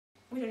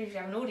We don't usually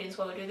have an audience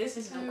while we do this.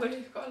 This is awkward.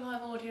 We've got a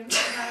live audience.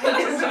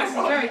 This is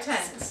very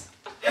tense.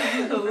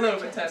 A little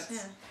bit tense.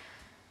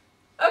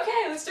 Yeah.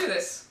 Okay, let's do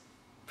this.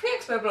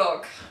 Pre-Expo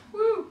blog.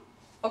 Woo!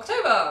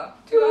 October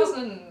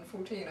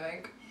 2014, I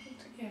think.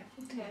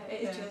 Yeah,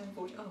 it is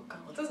 2014. Oh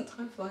god. Doesn't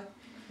time fly?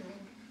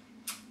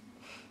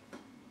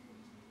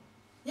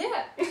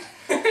 Yeah.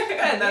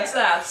 And that's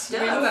that.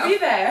 Yeah. We'll be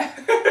there.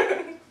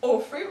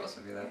 All three of us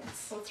will be there.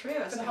 All three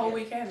of us. For the whole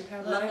weekend.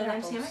 London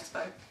MCM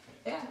Expo.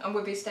 Yeah, and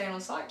we'll be staying on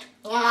site.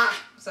 Yeah.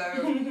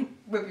 So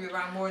we'll be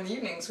around more in the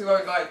evenings. We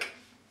won't like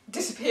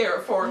disappear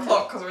at 4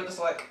 o'clock because we're just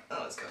like, oh,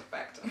 let's go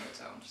back to the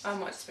hotel. I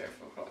might disappear at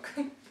 4 o'clock.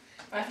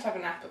 I have to have a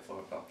nap at 4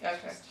 o'clock. Okay.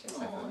 Just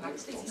Oh, like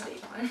nice sleepy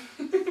sleep. Time.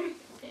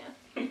 Yeah.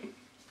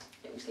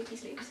 Little sleepy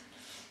sleeps.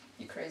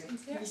 You crazy?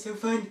 It'll be so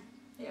fun.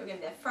 Yeah, we're going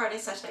to be there Friday,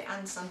 Saturday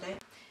and Sunday.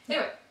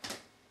 Anyway,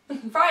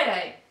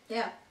 Friday.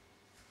 Yeah.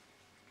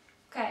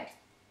 Okay.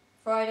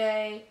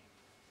 Friday.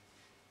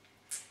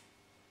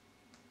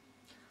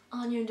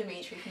 Anya and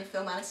Dimitri from the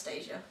film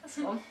Anastasia. That's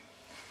the one.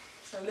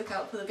 So look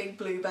out for the big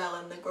blue bell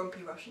and the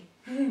grumpy Russian.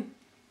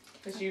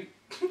 Because you...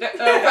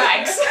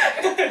 Bags.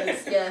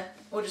 Yeah,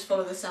 or just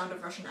follow the sound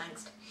of Russian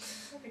angst.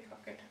 That'd be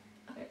quite good.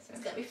 It's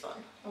going to be fun.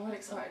 I'm well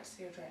excited to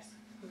see your dress.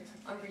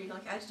 I really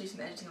like it. I had to do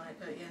some editing on it,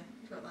 but yeah,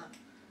 I've got that.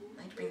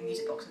 I need to bring the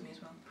music box with me as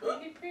well.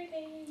 Pretty.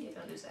 Yeah,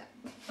 don't lose that.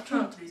 I'll try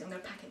not to lose it. I'm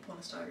going to pack it in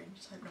polystyrene,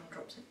 just hope no one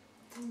drops it.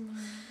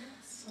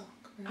 Suck.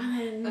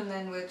 And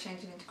then we're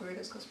changing into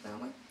Gorilla's cosplay,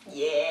 aren't we?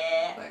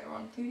 yeah! Later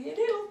on.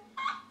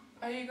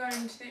 Are you going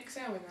to the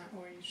Excel in that,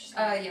 or are you just...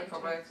 Yeah,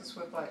 probably, because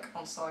we're like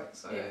on site,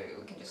 so Yeah.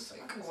 we can just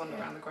like wander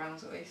around the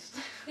grounds at least.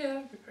 Yeah,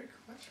 that'd be pretty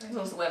cool, actually. As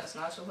long as the weather's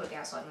nice, we'll probably be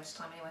outside most of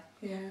the time anyway.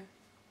 Yeah.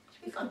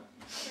 Should be fun.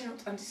 We're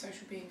not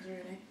antisocial beings,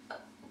 really. Well,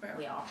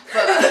 We are.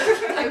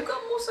 But we've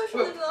got more social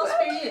than the last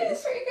few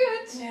years. Pretty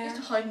good. yeah. Used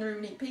to hide in the room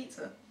and eat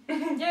pizza.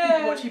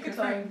 Yeah. Watch you good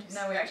confirmed. times.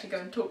 Now we actually go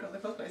and talk to other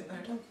cosplayers in the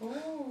hotel.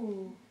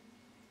 Ooh.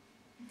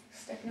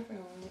 Stepping up and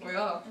on. We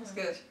are. It's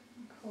good.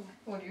 Cool.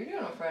 What are you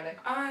doing on Friday?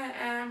 I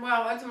am,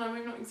 well, I don't know,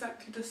 we've not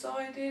exactly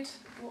decided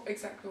what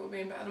exactly we'll be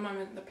in, but at the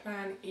moment the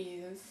plan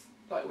is,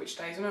 like which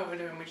days, we know what we're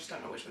doing, we just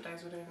don't know which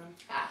days we're doing them.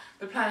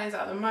 The plan is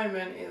at the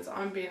moment is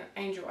I'm being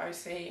Angel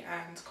OC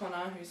and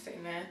Connor, who's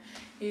sitting there,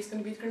 he's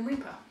going to be the Grim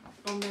Reaper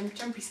on them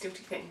jumpy stilty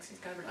things. He's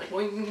going to be like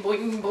boing,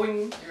 boing,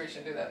 boing. You really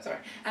shouldn't do that. Sorry.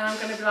 And I'm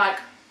going to be like,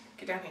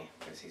 get down here,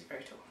 because he's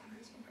very tall.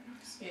 It's not very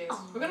nice. Yes.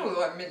 Oh. We're going to look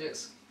like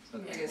midgets. Yeah,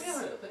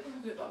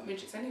 we look like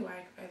midgets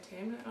anyway compared to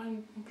him.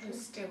 I'm on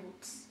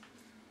stilts.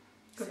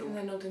 Sitting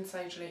there nodding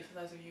sagely for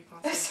those of you who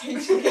can't see.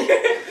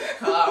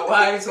 Ah,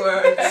 wise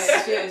words.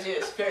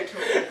 Yes, very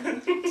tall.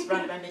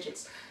 Surrounded by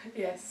midgets.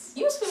 Yes.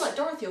 You must feel like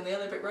Dorothy on the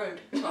Yellow Brick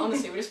Road. But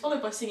honestly, we're just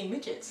followed by singing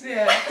midgets.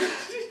 Yeah.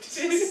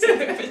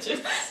 Singing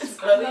midgets.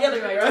 The Yellow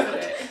Brick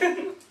Road.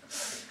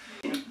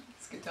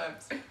 It's good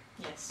times.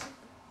 Yes.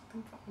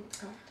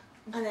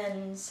 And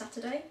then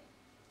Saturday.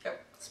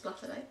 Yep.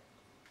 Splatterday.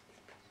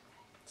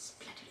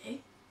 Splatterday.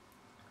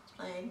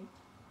 Playing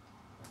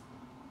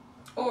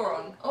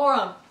Oron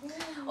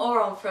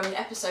from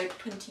episode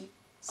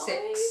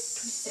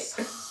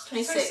 26.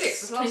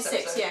 26 was last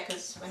episode. Yeah,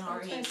 because when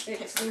Ari takes the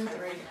Scene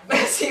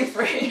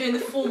 3. You're doing the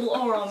formal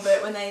Oron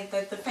bit when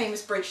the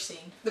famous bridge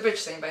scene. The bridge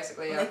scene,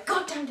 basically, When yeah. they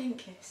goddamn didn't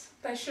kiss.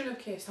 They should have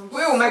kissed.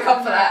 We all make up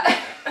for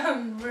that.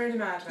 I'm really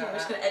mad Yeah, about we're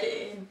just that. going to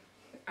edit it in.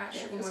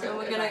 Actually, So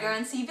we're going to go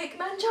and see Vic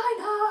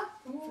Mangina.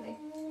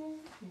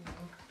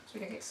 So we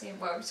didn't get to see him.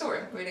 Well, we saw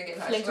him. We didn't get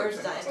to Fling actually words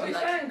talk to at him. him.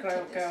 We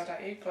fangirled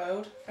at you,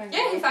 glowed.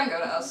 Yeah, he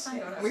fangirled at us.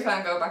 Fangirled at us. We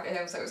fangirled back at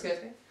him, so it was good.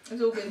 It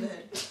was all good in the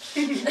hood. It's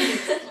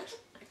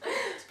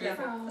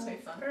beautiful. Yeah, that's very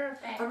fun.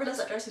 Perfect. I realised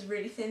that dress is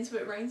really thin, so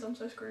it rains. I'm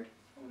so screwed.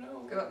 Oh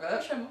no. Good luck with I'll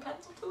that. show my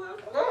pants off the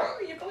world. Oh,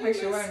 you believe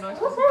makes you this? wearing nice.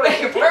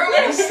 Make your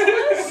promise.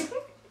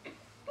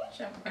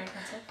 Show my brain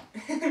pants off.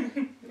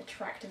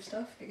 Attractive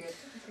stuff. Be good.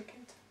 Very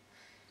good.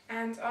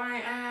 And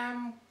I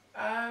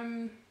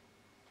am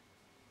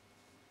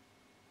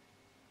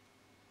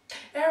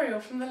Ariel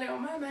from The Little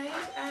Mermaid,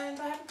 and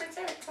I have a Prince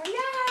Eric, so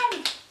yay!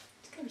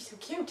 It's going to be so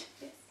cute.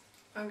 Yes.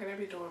 I'm going to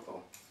be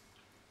adorable.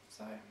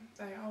 So,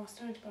 there you go. I was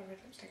starting to buy red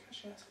lipstick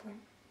actually, that's the point.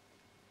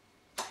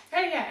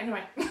 Hey, yeah,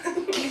 anyway.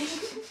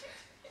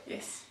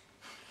 Yes.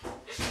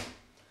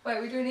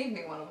 Wait, we do an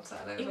evening one on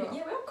Saturday as well.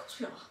 Yeah, well, of course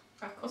we are.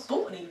 Of I course.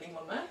 bought an evening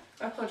one, man.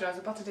 I apologise, I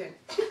butted in.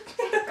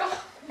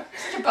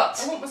 Such a butt.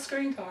 I want my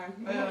screen time.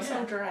 I want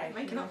Soldier A.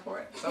 Making up for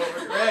it. So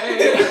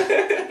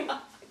great.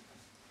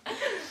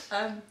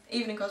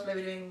 Evening cosplay,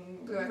 we're doing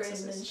Blue Rin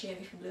Exorcist. and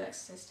Shiemi from Blue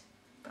Exorcist.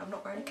 But I'm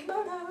not wearing a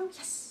kimono.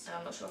 Yes! And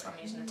I'm not sure if I'm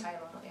using a tail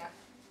or not yet.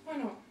 Why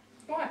not?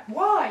 Why?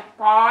 Why?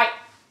 Why?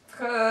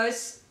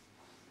 Because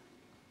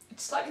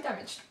it's slightly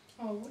damaged.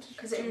 Oh, what did you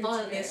Because do it to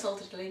violently it?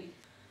 assaulted a lady.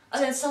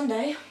 And then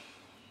Sunday.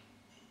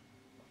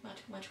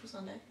 Magical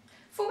Sunday.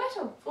 Full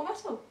metal.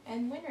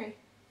 And Winry.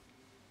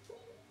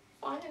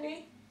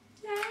 Finally.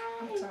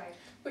 I'm Yay! excited.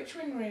 Which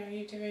Winry are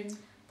you doing?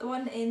 The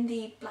one in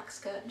the black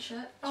skirt and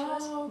shirt.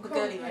 Oh, the cool.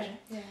 girly Yeah, version.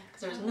 yeah.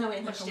 Because there was no way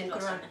in Like hell she I'm did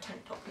walking last around in a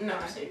tank top and No,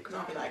 a suit because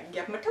I'll be no. like,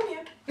 get my tummy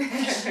out.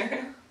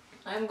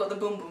 I haven't got the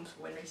boom booms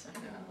for Winry, so.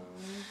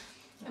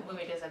 And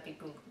Winry does have big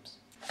boom booms.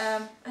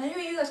 And who are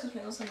you guys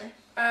cosplaying on Sunday?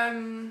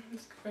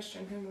 That's a good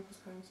question. Who am I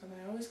cosplaying on Sunday?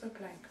 I always go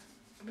blank.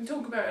 I've been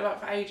talking about it like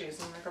for ages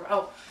and I go,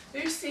 oh,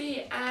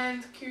 Lucy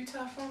and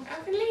Kuta from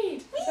Alvin Lead.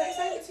 Is that his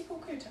name? Is he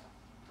called Kuta?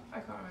 I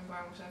can't remember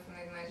how much I've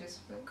been in ages.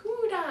 But...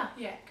 Kuda!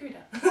 Yeah,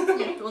 Kuda.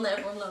 Yeah, the one that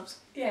everyone loves.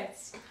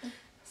 Yes.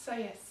 So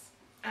yes.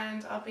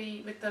 And I'll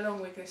be with the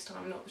long wig this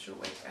time, not the short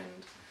wig. And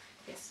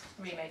yes.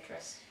 Remade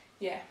dress.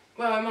 Yeah.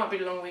 Well, it might be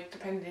the long wig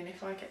depending.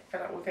 If I get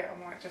fed up with it, I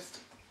might just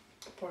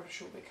borrow the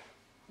short wig.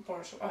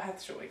 I'll have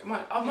the short wig.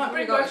 I might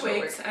bring both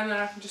wigs and then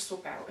I can just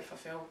swap out if I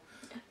feel.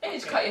 Maybe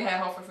just cut your hair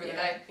halfway through the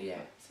day. Yeah.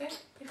 So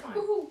be fine.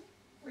 Woohoo!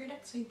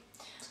 Relaxing.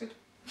 It's good.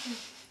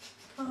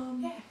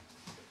 Yeah.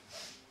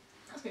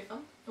 That's gonna be fun.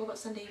 What about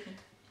Sunday evening?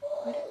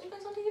 Where did you go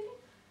Sunday evening?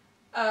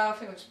 I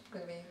think it's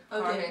going to be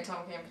Harvey and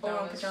Tom in Or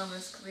on pyjamas.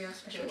 pyjamas, because we are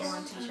special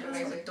orange t-shirts,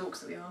 Amazing. like dorks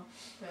that we are.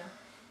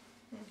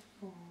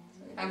 Yeah.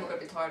 And we're going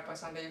to be tired by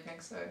Sunday evening,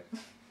 so...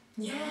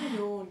 Yeah,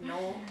 you're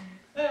not.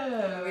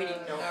 Really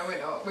not. No, we're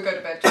not. We go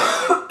to bed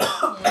Tuesday.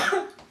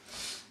 Yeah.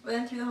 But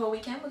then through the whole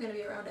weekend, we're going to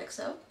be around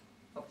XL.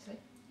 Obviously.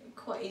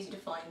 Quite easy to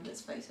find,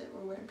 let's face it.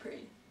 We're all wearing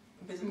pretty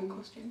visible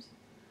costumes.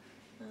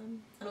 And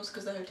also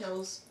because the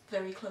hotel's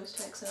very close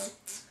to XL,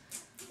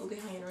 we'll be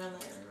hanging around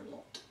that area a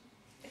lot.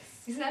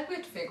 Isn't that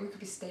weird to think we could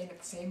be staying at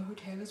the same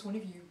hotel as one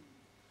of you?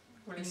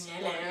 Or at least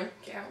Yeah. one of you.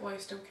 Get out while you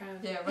still can.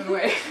 Yeah, run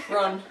away.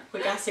 Run,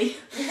 we're gassy.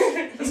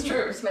 That's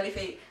true. Smelly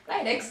feet. I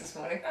had eggs this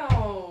morning.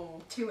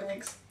 Oh. 2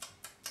 eggs.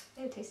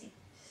 They were tasty.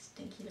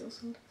 Stinky little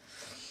sword.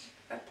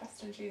 That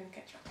pasta and cheese and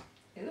ketchup.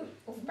 Ooh,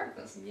 all for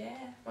breakfast. Yeah.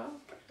 Well,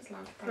 breakfast,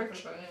 lunch,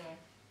 Breakfast, brunch.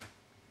 yeah.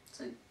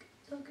 So,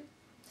 it's all good.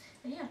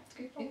 And yeah, it's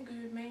good. All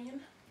good, man.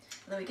 And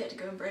then we get to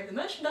go and brave the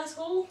merchandise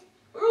hall.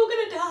 We're all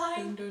gonna die.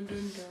 Dun, dun, dun,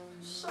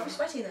 dun. So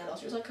sweaty there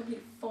last year. It was like a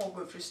complete fog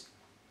of just.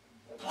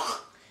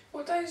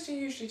 What days do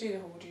you usually do the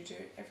haul? Do you do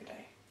it every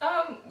day?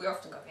 We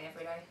often go there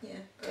every day. Yeah.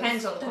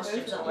 Depends on the Don't go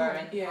costumes for that we're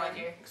wearing, Yeah. mind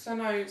you. Because I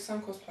know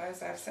some cosplayers,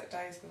 they have set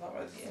days. They're like,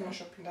 well, this is Yeah. my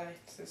shopping day.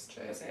 This is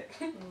True. that's it.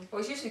 Well,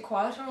 it's usually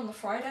quieter on the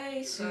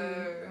Friday,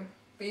 so...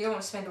 But you don't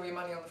want to spend all your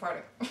money on the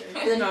Friday. But then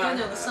No, you go there on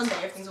no, the that's Sunday,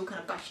 fine. everything's all kind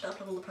of bashed up,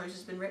 like all the posters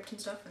have been ripped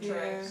and stuff. And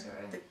Yeah. So,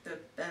 the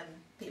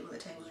people at the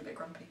tables are a bit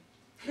grumpy.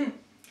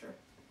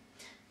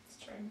 It's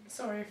true.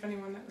 Sorry if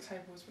anyone at the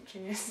table was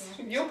watching this.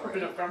 Yeah, You're sorry.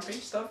 probably not grumpy,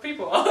 just other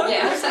people are.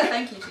 Yeah, I said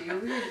thank you to you. We're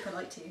really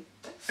polite to you.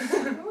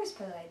 We're always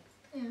polite.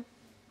 Yeah.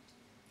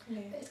 Yeah.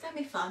 But it's gonna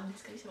be fun.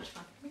 It's gonna be so much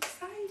fun. I'm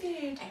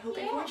excited. I hope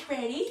everyone's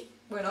ready.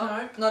 We're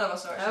not. None of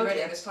us are actually Okay.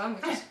 ready at this time,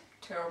 which is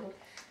terrible.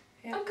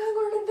 Yeah. I'm going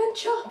on an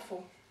adventure.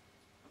 Awful.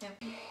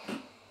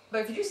 But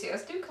if you do see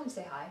us, do come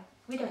say hi.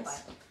 We don't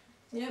Yes. bite.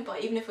 You know,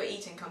 but even if we're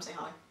eating, come say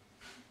hi.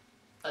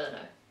 I don't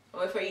know.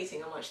 Or if we're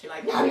eating, I might just be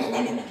like, no, no,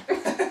 no, no, no.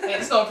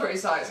 It's not a pretty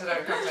sight, so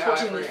don't come say hi.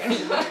 Watching me Brian.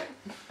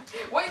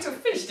 feed. Wait until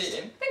finished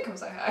eating, then come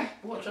say hi.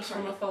 Watch us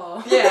from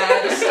afar.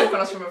 Yeah, just stalk on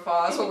us from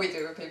afar. That's what we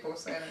do with people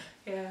saying.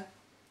 Yeah.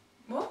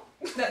 What?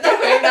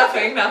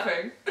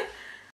 Nothing.